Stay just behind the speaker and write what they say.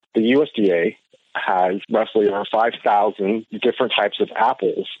the USDA has roughly over 5,000 different types of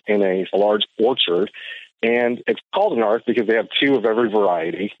apples in a large orchard. And it's called an ARC because they have 2 of every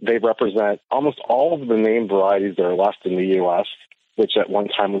variety. They represent almost all of the named varieties that are left in the U.S., which at one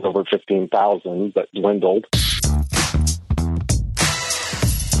time was over 15,000, but dwindled.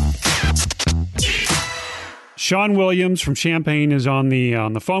 Sean Williams from Champaign is on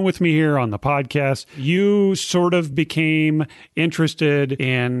the phone with me here on the podcast. You sort of became interested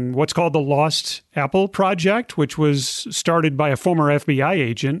in what's called the Lost Apple Project, which was started by a former FBI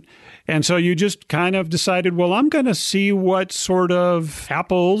agent. And so you just kind of decided, well, I'm going to see what sort of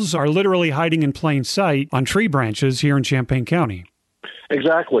apples are literally hiding in plain sight on tree branches here in Champaign County.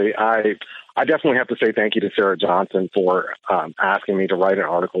 Exactly. I definitely have to say thank you to Sarah Johnson for asking me to write an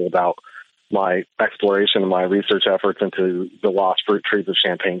article about my exploration and my research efforts into the lost fruit trees of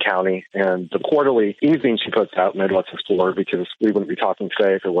Champaign County and the quarterly evening she puts out, Midwest Explorer, because we wouldn't be talking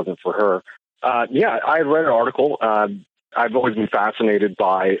today if it wasn't for her. I had read an article. I've always been fascinated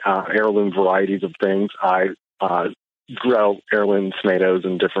by heirloom varieties of things. I grow heirloom tomatoes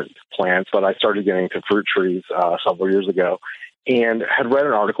and different plants, but I started getting into fruit trees several years ago and had read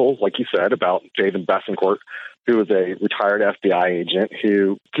an article, like you said, about David Besancourt, who was a retired FBI agent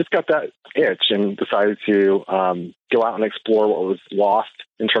who just got that itch and decided to go out and explore what was lost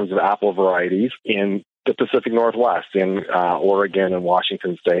in terms of apple varieties in the Pacific Northwest, in Oregon and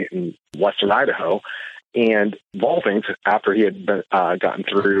Washington State and Western Idaho. And of all things, after he had gotten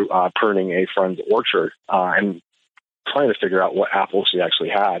through pruning a friend's orchard and trying to figure out what apples she actually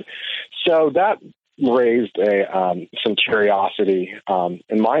had. So that raised some curiosity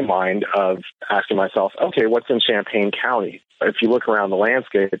in my mind of asking myself, okay, what's in Champaign County? If you look around the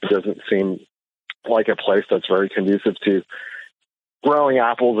landscape, it doesn't seem like a place that's very conducive to growing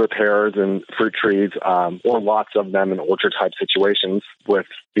apples or pears and fruit trees, or lots of them in orchard-type situations with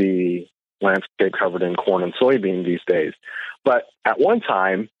the landscape covered in corn and soybean these days. But at one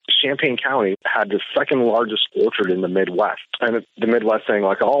time, Champaign County had the second largest orchard in the Midwest. And the Midwest saying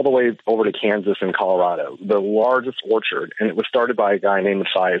like all the way over to Kansas and Colorado, the largest orchard. And it was started by a guy named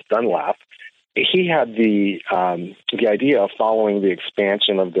Matthias Dunlap. He had the idea of following the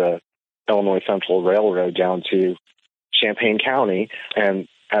expansion of the Illinois Central Railroad down to Champaign County, and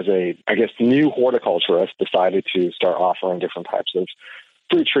as a, new horticulturist, decided to start offering different types of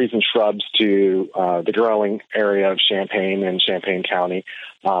fruit trees and shrubs to the growing area of Champaign and Champaign County.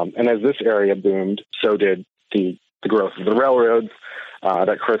 And as this area boomed, so did the growth of the railroads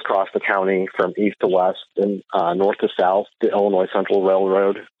that crisscrossed the county from east to west and north to south. The Illinois Central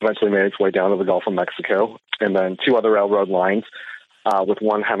Railroad eventually made its way down to the Gulf of Mexico, and then 2 other railroad lines, with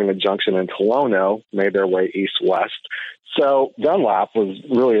one having a junction in Tolono, made their way east-west. So Dunlap was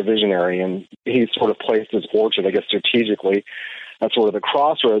really a visionary, and he sort of placed his orchard, strategically, at sort of the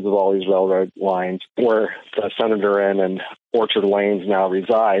crossroads of all these railroad lines where the Senator Inn and Orchard Lanes now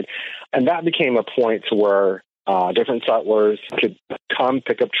reside. And that became a point to where different settlers could come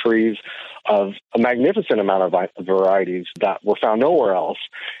pick up trees of a magnificent amount of varieties that were found nowhere else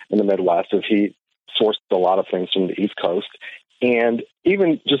in the Midwest, as he sourced a lot of things from the East Coast. And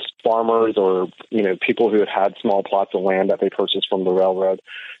even just farmers or, people who had small plots of land that they purchased from the railroad.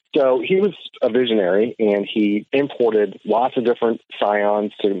 So he was a visionary, and he imported lots of different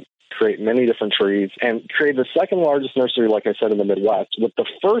scions to create many different trees and created the second largest nursery, like I said, in the Midwest, with the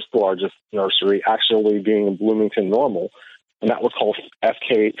first largest nursery actually being in Bloomington Normal, and that was called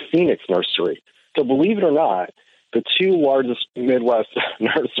FK Phoenix Nursery. So believe it or not, the 2 largest Midwest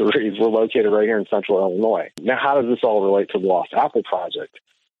nurseries were located right here in central Illinois. Now, how does this all relate to the Lost Apple Project?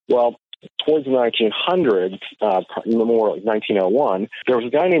 Well, towards the 1900s, more like 1901, there was a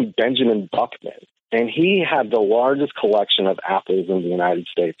guy named Benjamin Buckman, and he had the largest collection of apples in the United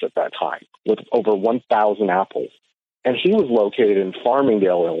States at that time, with over 1,000 apples. And he was located in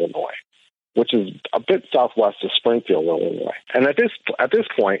Farmingdale, Illinois, which is a bit southwest of Springfield, Illinois. And at this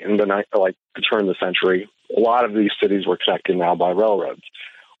point in the turn of the century, a lot of these cities were connected now by railroads.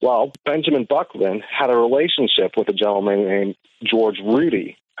 Well, Benjamin Buckman had a relationship with a gentleman named George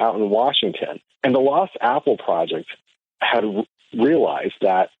Rudy out in Washington. And the Lost Apple Project had realized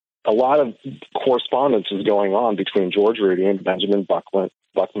that a lot of correspondence was going on between George Rudy and Benjamin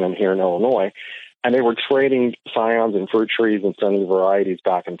Buckman here in Illinois. And they were trading scions and fruit trees and sending varieties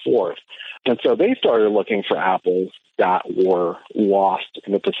back and forth. And so they started looking for apples that were lost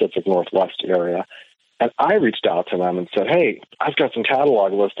in the Pacific Northwest area. And I reached out to them and said, hey, I've got some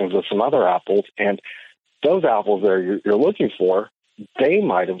catalog listings of some other apples, and those apples that you're looking for, they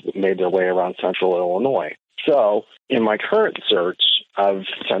might have made their way around central Illinois. So in my current search of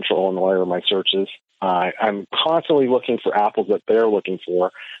central Illinois, or my searches, I'm constantly looking for apples that they're looking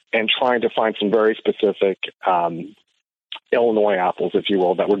for and trying to find some very specific Illinois apples, if you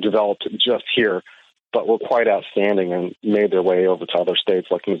will, that were developed just here, but were quite outstanding and made their way over to other states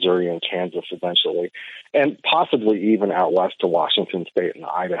like Missouri and Kansas eventually, and possibly even out west to Washington State and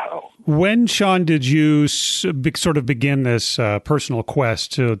Idaho. When, Sean, did you sort of begin this personal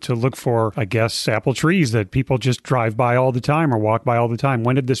quest to look for, I guess, apple trees that people just drive by all the time or walk by all the time?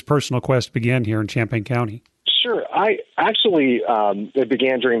 When did this personal quest begin here in Champaign County? Sure. I actually, it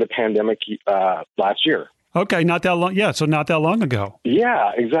began during the pandemic last year. Okay, not that long. Yeah, so not that long ago.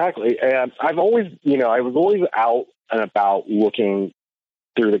 Yeah, exactly. And I was always out and about looking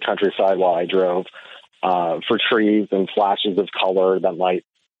through the countryside while I drove for trees and flashes of color that might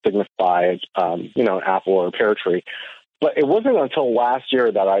signify, an apple or a pear tree. But it wasn't until last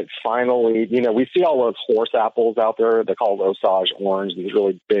year that I finally, we see all those horse apples out there. They're called Osage orange, these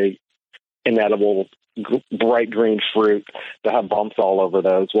really big, inedible, bright green fruit that have bumps all over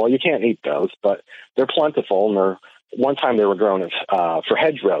those. Well, you can't eat those, but they're plentiful, and one time they were grown as for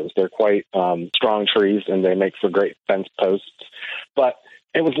hedgerows. They're quite strong trees, and they make for great fence posts. But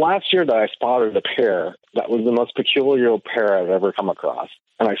it was last year that I spotted a pear that was the most peculiar pear I've ever come across.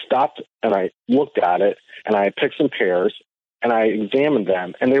 And I stopped and I looked at it, and I picked some pears, and I examined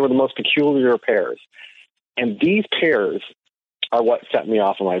them, and they were the most peculiar pears. And these pears are what set me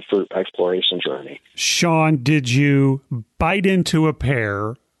off on my fruit exploration journey. Sean, did you bite into a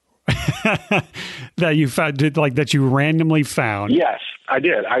pear that you found, that you randomly found? Yes, I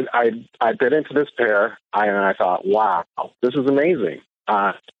did. I bit into this pear, and I thought, wow, this is amazing.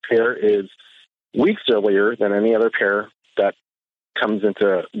 Pear is weeks earlier than any other pear that comes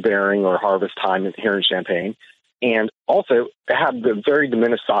into bearing or harvest time here in Champaign. And also, it had a very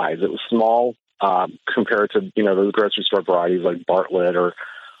diminished size. It was small, compared to, those grocery store varieties like Bartlett or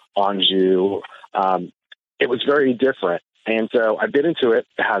Anjou. It was very different. And so I bit into it.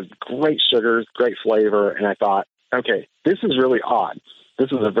 It has great sugars, great flavor. And I thought, okay, this is really odd.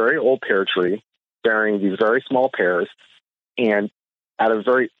 This is a very old pear tree bearing these very small pears. And at a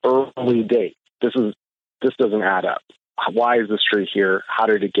very early date, this doesn't add up. Why is this tree here? How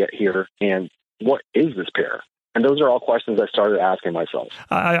did it get here? And what is this pear? And those are all questions I started asking myself.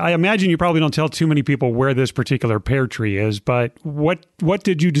 I imagine you probably don't tell too many people where this particular pear tree is, but what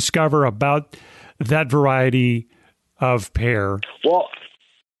did you discover about that variety of pear? Well,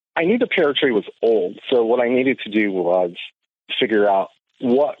 I knew the pear tree was old, so what I needed to do was figure out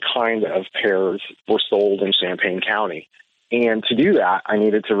what kind of pears were sold in Champaign County. And to do that, I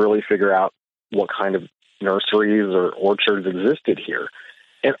needed to really figure out what kind of nurseries or orchards existed here.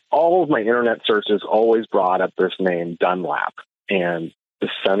 And all of my internet searches always brought up this name, Dunlap, and the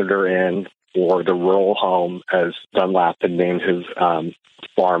Senator Inn, or the rural home, as Dunlap had named his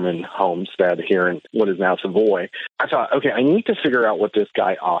farm and homestead here in what is now Savoy. I thought, okay, I need to figure out what this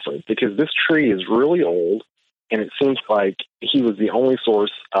guy offered, because this tree is really old, and it seems like he was the only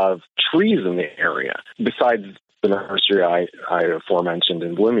source of trees in the area, besides the nursery I aforementioned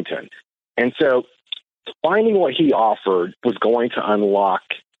in Bloomington. And so finding what he offered was going to unlock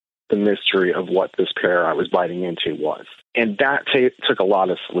the mystery of what this pear I was biting into was. And that took a lot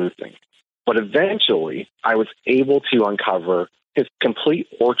of sleuthing. But eventually, I was able to uncover his complete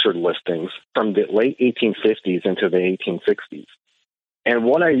orchard listings from the late 1850s into the 1860s. And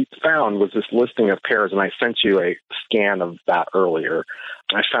what I found was this listing of pears, and I sent you a scan of that earlier.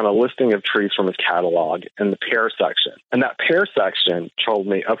 I found a listing of trees from his catalog in the pear section. And that pear section told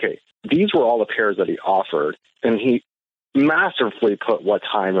me, okay, these were all the pears that he offered. And he masterfully put what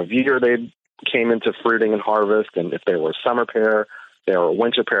time of year they came into fruiting and harvest, and if they were a summer pear, they were a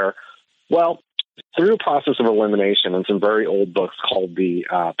winter pear. Well, through a process of elimination and some very old books called the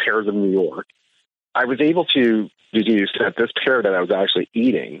Pears of New York, I was able to deduce that this pear that I was actually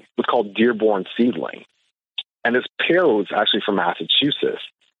eating was called Dearborn Seedling. And this pear was actually from Massachusetts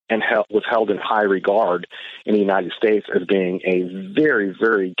and was held in high regard in the United States as being a very,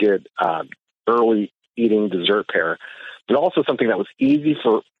 very good early eating dessert pear, but also something that was easy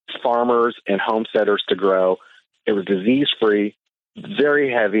for farmers and homesteaders to grow. It was disease-free,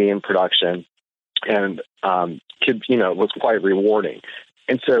 very heavy in production, and was quite rewarding.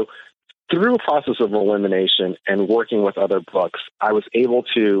 And so through a process of elimination and working with other books, I was able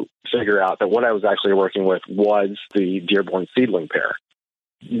to figure out that what I was actually working with was the Dearborn Seedling pear,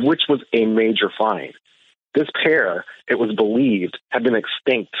 which was a major find. This pear, it was believed, had been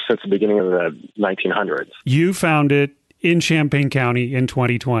extinct since the beginning of the 1900s. You found it in Champaign County in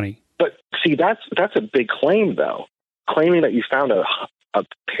 2020. But see, that's a big claim, though, claiming that you found a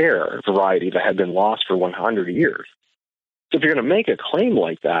pear variety that had been lost for 100 years. So if you're going to make a claim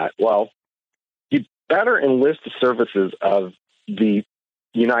like that, well, you better enlist the services of the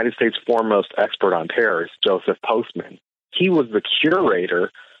United States' foremost expert on pears, Joseph Postman. He was the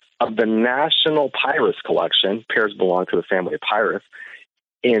curator of the National Pyrus Collection. Pears belong to the family of Pyrus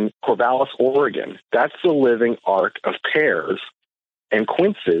in Corvallis, Oregon. That's the living ark of pears and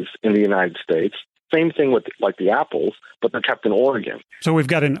quinces in the United States. Same thing with like the apples, but they're kept in Oregon. So we've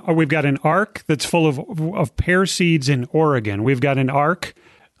got an ark that's full of pear seeds in Oregon. We've got an ark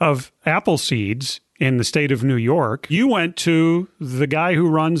of apple seeds in the state of New York. You went to the guy who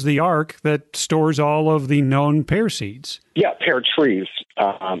runs the ark that stores all of the known pear seeds. Yeah, pear trees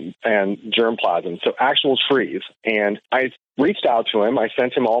and germplasm, so actual trees. And I reached out to him. I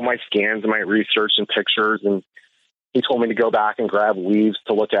sent him all my scans and my research and pictures, and he told me to go back and grab leaves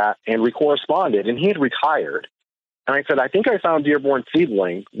to look at, and we corresponded. And he had retired. And I said, I think I found Dearborn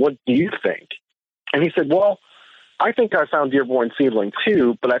seedling. What do you think? And he said, well, I think I found Dearborn seedling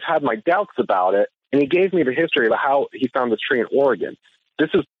too, but I've had my doubts about it. And he gave me the history of how he found this tree in Oregon. This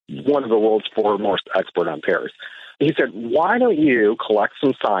is one of the world's foremost expert on pears. He said, why don't you collect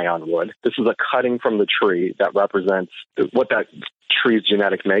some scion wood? This is a cutting from the tree that represents what that tree's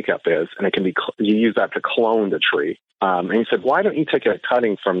genetic makeup is, and it can be you use that to clone the tree. And he said, why don't you take a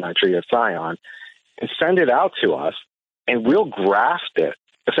cutting from that tree of scion and send it out to us, and we'll graft it,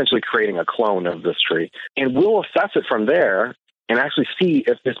 essentially creating a clone of this tree, and we'll assess it from there and actually see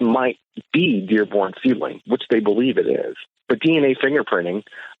if this might be Dearborn seedling, which they believe it is. But DNA fingerprinting,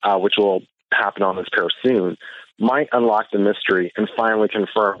 which will happen on this pear soon, might unlock the mystery and finally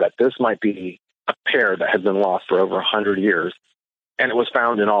confirm that this might be a pear that has been lost for over 100 years. And it was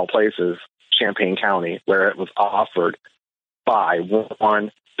found in all places, Champaign County, where it was offered by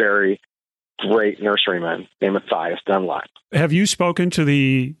one very great nurseryman named Matthias Dunlap. Have you spoken to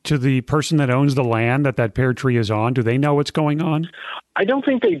the person that owns the land that pear tree is on? Do they know what's going on? I don't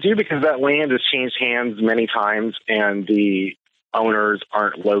think they do, because that land has changed hands many times and the owners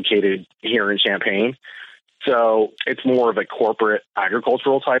aren't located here in Champaign. So it's more of a corporate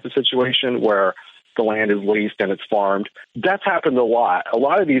agricultural type of situation where the land is leased and it's farmed. That's happened a lot. A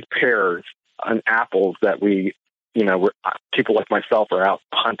lot of these pears and apples that people like myself are out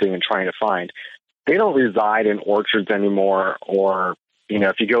hunting and trying to find, they don't reside in orchards anymore. Or,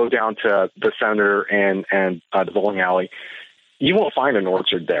 if you go down to the center and the bowling alley, you won't find an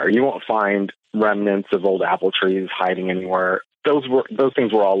orchard there. You won't find remnants of old apple trees hiding anywhere. Those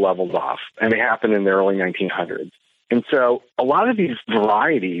things were all leveled off, and they happened in the early 1900s. And so a lot of these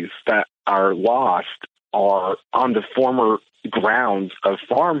varieties that are lost are on the former grounds of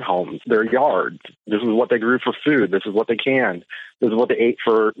farm homes, their yards. This is what they grew for food. This is what they canned. This is what they ate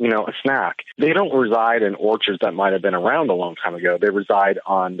for, a snack. They don't reside in orchards that might have been around a long time ago. They reside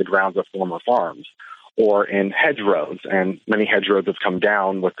on the grounds of former farms or in hedgerows. And many hedgerows have come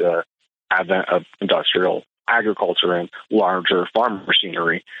down with the advent of industrial agriculture and larger farm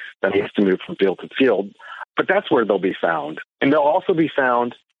machinery that needs to move from field to field. But that's where they'll be found. And they'll also be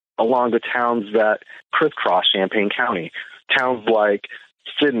found along the towns that crisscross Champaign County. Towns like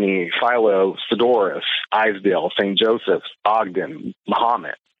Sydney, Philo, Sadorus, Isedale, St. Joseph's, Ogden,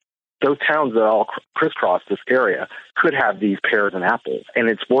 Mahomet. Those towns that all crisscross this area could have these pears and apples. And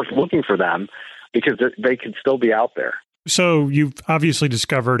it's worth looking for them because they could still be out there. So you've obviously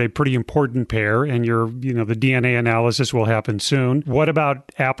discovered a pretty important pear, and the DNA analysis will happen soon. What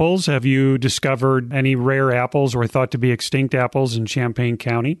about apples? Have you discovered any rare apples or thought to be extinct apples in Champaign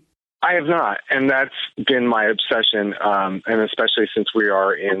County? I have not, and that's been my obsession, and especially since we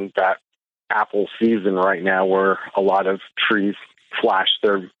are in that apple season right now where a lot of trees flash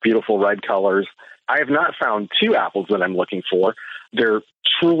their beautiful red colors. I have not found two apples that I'm looking for. They're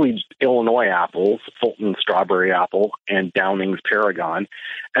truly Illinois apples, Fulton Strawberry Apple and Downing's Paragon.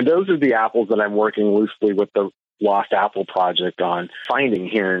 And those are the apples that I'm working loosely with the Lost Apple Project on finding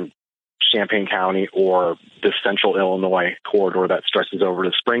here in Champaign County or the central Illinois corridor that stretches over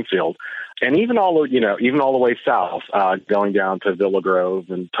to Springfield. And even all the way south, going down to Villa Grove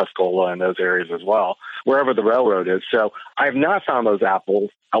and Tuscola and those areas as well, wherever the railroad is. So I have not found those apples,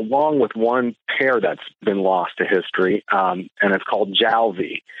 along with one pear that's been lost to history, and it's called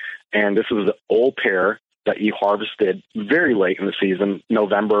Jalvi. And this is an old pear that you harvested very late in the season,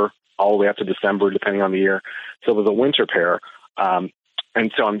 November all the way up to December, depending on the year. So it was a winter pear. And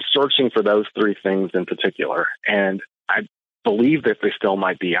so I'm searching for those three things in particular. And I believe that they still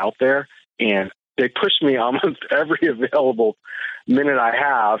might be out there. And they push me almost every available minute I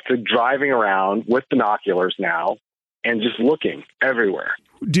have to driving around with binoculars now and just looking everywhere.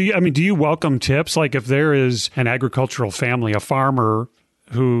 Do you welcome tips? Like if there is an agricultural family, a farmer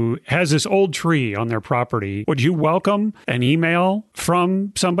who has this old tree on their property, would you welcome an email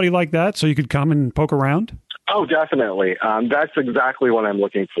from somebody like that so you could come and poke around? Oh, definitely. That's exactly what I'm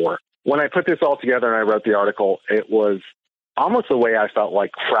looking for. When I put this all together and I wrote the article, it was almost the way I felt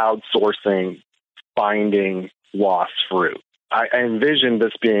like crowdsourcing, finding lost fruit. I envisioned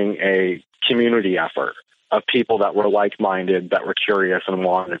this being a community effort of people that were like-minded, that were curious and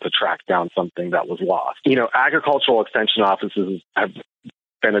wanted to track down something that was lost. You know, agricultural extension offices have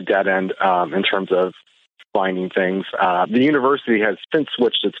been a dead end in terms of finding things. The university has since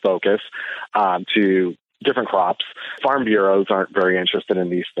switched its focus to different crops. Farm bureaus aren't very interested in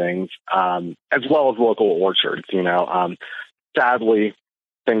these things, as well as local orchards. Sadly,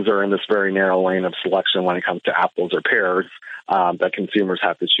 things are in this very narrow lane of selection when it comes to apples or pears that consumers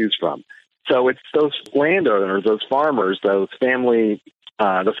have to choose from. So it's those landowners, those farmers, those families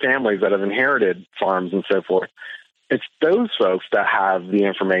that have inherited farms and so forth. It's those folks that have the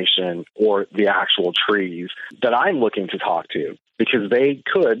information or the actual trees that I'm looking to talk to, because they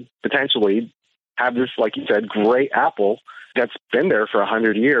could potentially have this, like you said, great apple that's been there for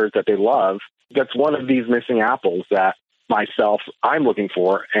 100 years that they love. That's one of these missing apples that I'm looking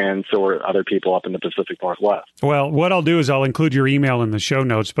for, and so are other people up in the Pacific Northwest. Well, what I'll do is I'll include your email in the show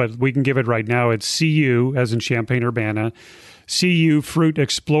notes, but we can give it right now. It's CU, as in Champaign-Urbana,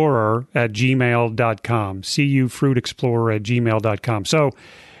 cufruitexplorer@gmail.com, cufruitexplorer@gmail.com. So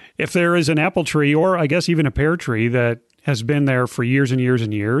if there is an apple tree, or I guess even a pear tree that has been there for years and years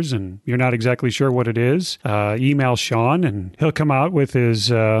and years, and you're not exactly sure what it is, email Sean, and he'll come out with his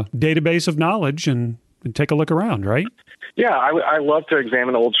database of knowledge and take a look around, right? Yeah, I love to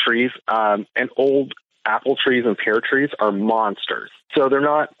examine old trees, and old apple trees and pear trees are monsters. So they're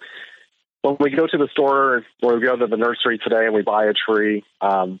not, when we go to the store or we go to the nursery today and we buy a tree,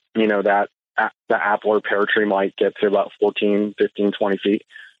 that the apple or pear tree might get to about 14, 15, 20 feet.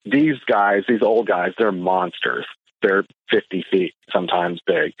 These old guys, they're monsters. They're 50 feet, sometimes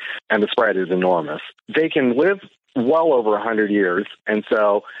big, and the spread is enormous. They can live well over 100 years, and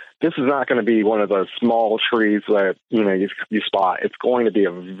so this is not going to be one of those small trees that you spot. It's going to be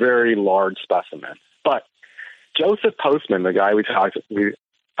a very large specimen. But Joseph Postman, the guy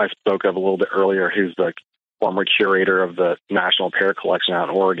I spoke of a little bit earlier, who's the former curator of the National Pear Collection out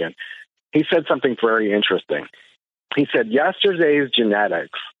in Oregon, he said something very interesting. He said, yesterday's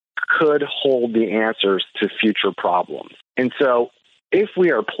genetics could hold the answers to future problems. And so if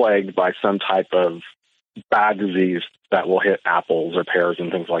we are plagued by some type of bad disease that will hit apples or pears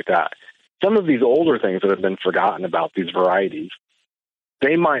and things like that, some of these older things that have been forgotten about, these varieties,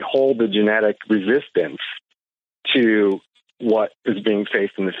 they might hold the genetic resistance to what is being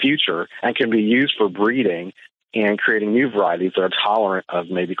faced in the future and can be used for breeding and creating new varieties that are tolerant of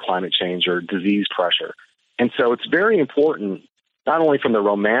maybe climate change or disease pressure. And so it's very important, not only from the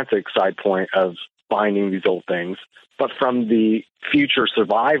romantic side point of finding these old things, but from the future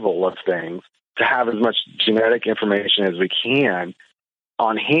survival of things, to have as much genetic information as we can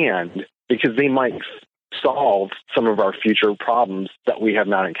on hand, because they might solve some of our future problems that we have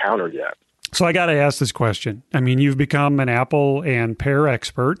not encountered yet. So I got to ask this question. I mean, you've become an apple and pear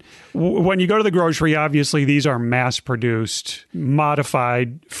expert. When you go to the grocery, obviously these are mass-produced,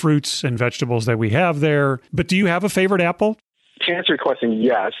 modified fruits and vegetables that we have there. But do you have a favorite apple? To answer your question,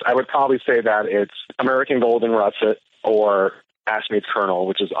 yes. I would probably say that it's American Golden Russet or Ashmead's Kernel,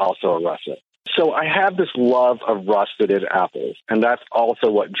 which is also a russet. So I have this love of russeted apples, and that's also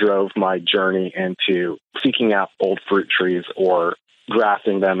what drove my journey into seeking out old fruit trees or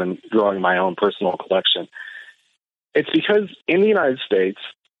grafting them and growing my own personal collection. It's because in the United States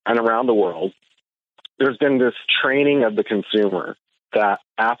and around the world, there's been this training of the consumer that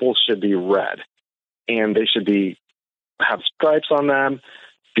apples should be red and they should have stripes on them,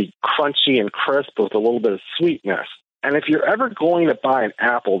 be crunchy and crisp with a little bit of sweetness. And if you're ever going to buy an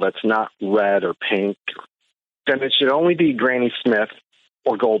apple that's not red or pink, then it should only be Granny Smith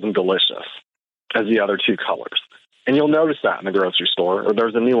or Golden Delicious as the other two colors. And you'll notice that in the grocery store, or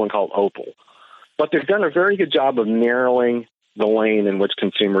there's a new one called Opal. But they've done a very good job of narrowing the lane in which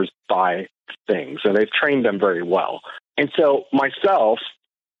consumers buy things, and they've trained them very well. And so myself,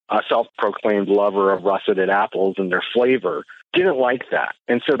 a self-proclaimed lover of russeted apples and their flavor, didn't like that.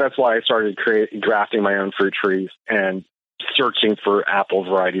 And so that's why I started grafting my own fruit trees and searching for apple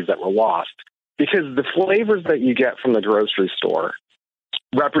varieties that were lost. Because the flavors that you get from the grocery store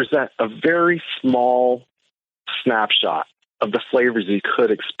represent a very small snapshot of the flavors you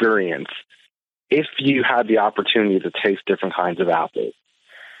could experience if you had the opportunity to taste different kinds of apples.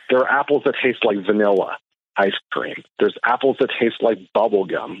 There are apples that taste like vanilla ice cream. There's apples that taste like bubble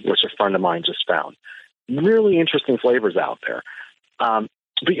gum, which a friend of mine just found. Really interesting flavors out there.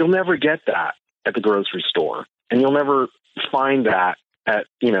 But you'll never get that at the grocery store, and you'll never find that at,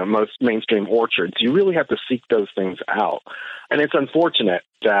 most mainstream orchards. You really have to seek those things out. And it's unfortunate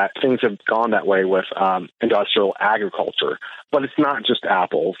that things have gone that way with industrial agriculture. But it's not just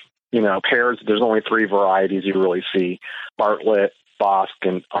apples. Pears, there's only 3 varieties you really see: Bartlett, Bosc,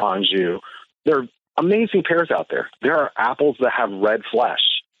 and Anjou. There are amazing pears out there. There are apples that have red flesh.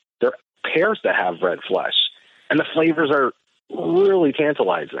 There are pears that have red flesh. And the flavors are really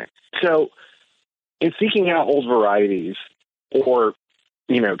tantalizing. So in seeking out old varieties, or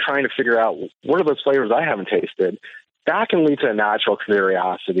trying to figure out what are those flavors I haven't tasted, that can lead to a natural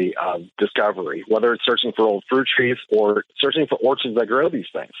curiosity of discovery, whether it's searching for old fruit trees or searching for orchards that grow these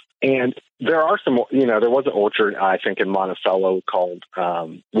things. And there are some, there was an orchard, I think, in Monticello called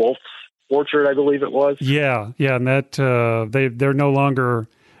Wolf's Orchard, I believe it was. Yeah, and that they're no longer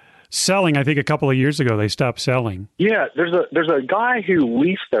selling. I think a couple of years ago they stopped selling. Yeah, there's a guy who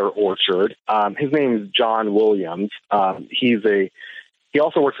leased their orchard. His name is John Williams. He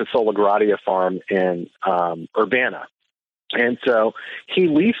also works at Sola Gradia Farm in Urbana. And so he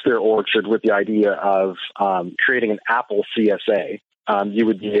leased their orchard with the idea of creating an apple CSA. You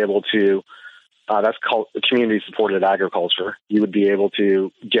would be able to, that's called community-supported agriculture. You would be able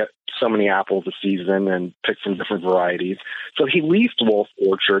to get so many apples a season and pick from different varieties. So he leased Wolf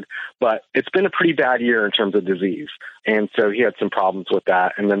Orchard, but it's been a pretty bad year in terms of disease. And so he had some problems with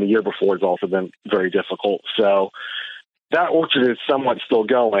that. And then the year before has also been very difficult. So that orchard is somewhat still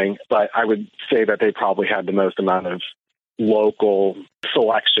going, but I would say that they probably had the most amount of local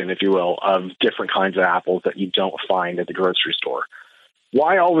selection, if you will, of different kinds of apples that you don't find at the grocery store.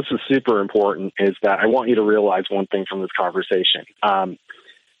 Why all this is super important is that I want you to realize one thing from this conversation,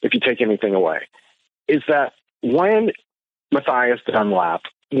 if you take anything away, is that when Matthias Dunlap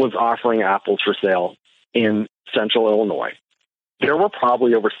was offering apples for sale in central Illinois, there were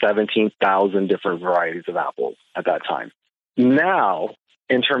probably over 17,000 different varieties of apples at that time. Now,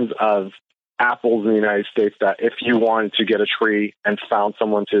 in terms of apples in the United States, that if you wanted to get a tree and found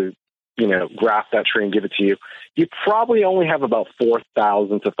someone to, graft that tree and give it to you, you probably only have about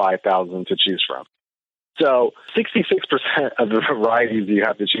 4,000 to 5,000 to choose from. So 66% of the varieties you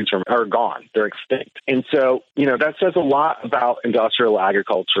have to choose from are gone. They're extinct. And so, that says a lot about industrial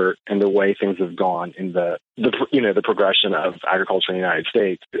agriculture and the way things have gone in the progression of agriculture in the United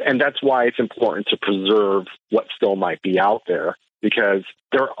States. And that's why it's important to preserve what still might be out there, because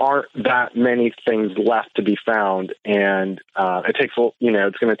there aren't that many things left to be found. And it takes,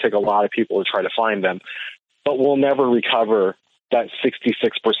 it's going to take a lot of people to try to find them. But we'll never recover that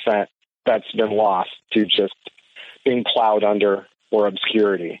 66% that's been lost to just being plowed under or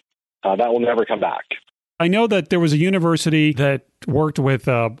obscurity. That will never come back. I know that there was a university that worked with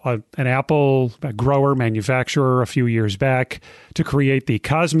an apple grower, manufacturer a few years back to create the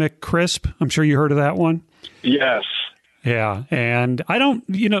Cosmic Crisp. I'm sure you heard of that one. Yes. Yeah. And I don't,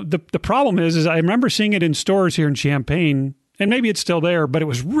 the problem is I remember seeing it in stores here in Champaign, and maybe it's still there, but it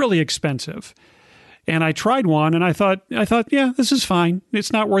was really expensive. And I tried one, and I thought, yeah, this is fine.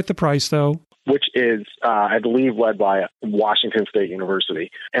 It's not worth the price, though. Which is, I believe, led by Washington State University,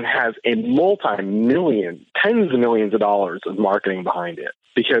 and has a multi-million, tens of millions of dollars of marketing behind it,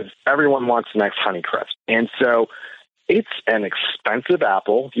 because everyone wants the next Honeycrisp. And so it's an expensive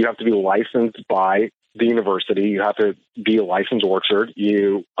apple. You have to be licensed by the university. You have to be a licensed orchard.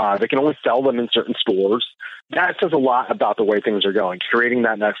 They can only sell them in certain stores. That says a lot about the way things are going. Creating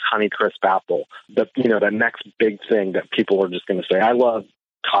that next Honeycrisp apple, that next big thing that people are just going to say, I love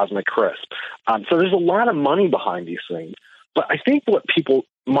Cosmic Crisp. So there's a lot of money behind these things. But I think what people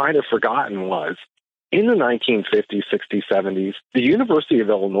might have forgotten was, in the 1950s, 60s, 70s, the University of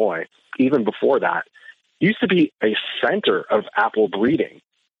Illinois, even before that, used to be a center of apple breeding.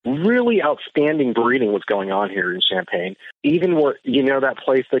 Really outstanding breeding was going on here in Champaign. Even where, that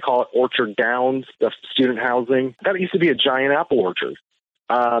place they call it Orchard Downs, the student housing, that used to be a giant apple orchard.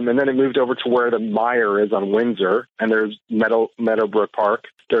 And then it moved over to where the Meijer is on Windsor, and there's Meadowbrook Park.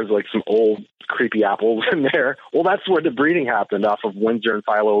 There's like some old creepy apples in there. Well, that's where the breeding happened, off of Windsor and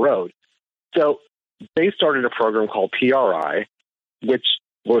Philo Road. So they started a program called PRI, which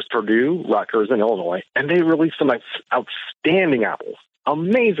was Purdue, Rutgers, and Illinois, and they released some outstanding apples.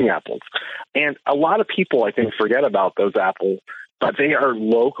 Amazing apples. And a lot of people, I think, forget about those apples, but they are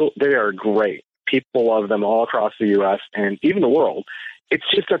local. They are great. People love them all across the U.S. and even the world. It's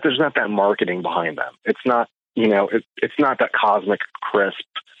just that there's not that marketing behind them. It's not, it's not that Cosmic Crisp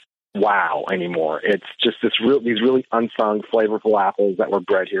wow anymore. It's just these really unsung, flavorful apples that were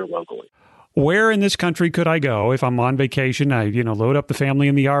bred here locally. where in this country could I go if I'm on vacation? I, load up the family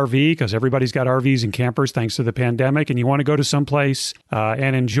in the RV because everybody's got RVs and campers thanks to the pandemic, and you want to go to someplace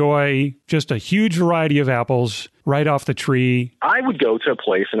and enjoy just a huge variety of apples right off the tree. I would go to a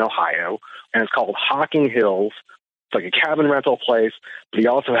place in Ohio, and it's called Hocking Hills. It's like a cabin rental place, but he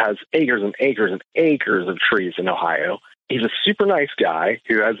also has acres and acres and acres of trees in Ohio. He's a super nice guy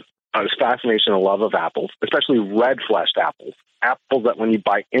who has a fascination and love of apples, especially red-fleshed apples. Apples that when you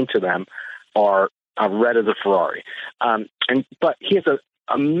bite into them are red as a Ferrari. But he has a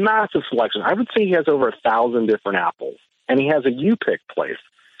massive selection. I would say he has over 1,000 different apples. And he has a U-pick place.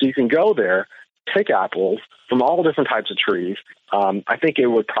 So you can go there, pick apples from all different types of trees. I think it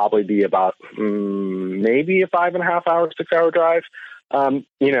would probably be about maybe a 5.5 hour, 6 hour drive.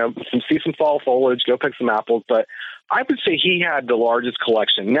 See some fall foliage, go pick some apples. But I would say he had the largest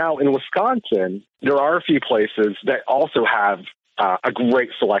collection. Now, in Wisconsin, there are a few places that also have a great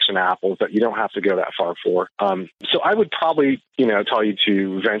selection of apples that you don't have to go that far for. So I would probably, tell you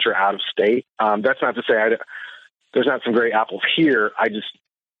to venture out of state. That's not to say there's not some great apples here. I just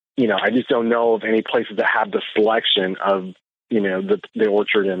don't know of any places that have the selection of, the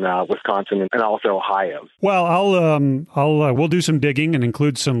orchard in Wisconsin and also Ohio. Well, we'll do some digging and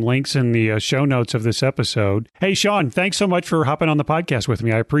include some links in the show notes of this episode. Hey, Sean, thanks so much for hopping on the podcast with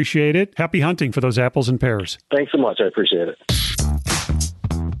me. I appreciate it. Happy hunting for those apples and pears. Thanks so much. I appreciate it.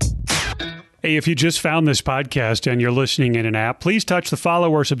 Hey, if you just found this podcast and you're listening in an app, please touch the follow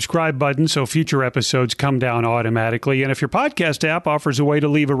or subscribe button so future episodes come down automatically. And if your podcast app offers a way to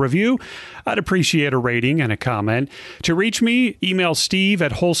leave a review, I'd appreciate a rating and a comment. To reach me, email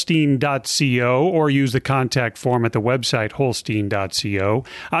steve@holstein.co or use the contact form at the website holstein.co.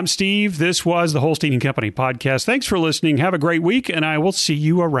 I'm Steve. This was the Holstein & Company podcast. Thanks for listening. Have a great week, and I will see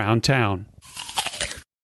you around town.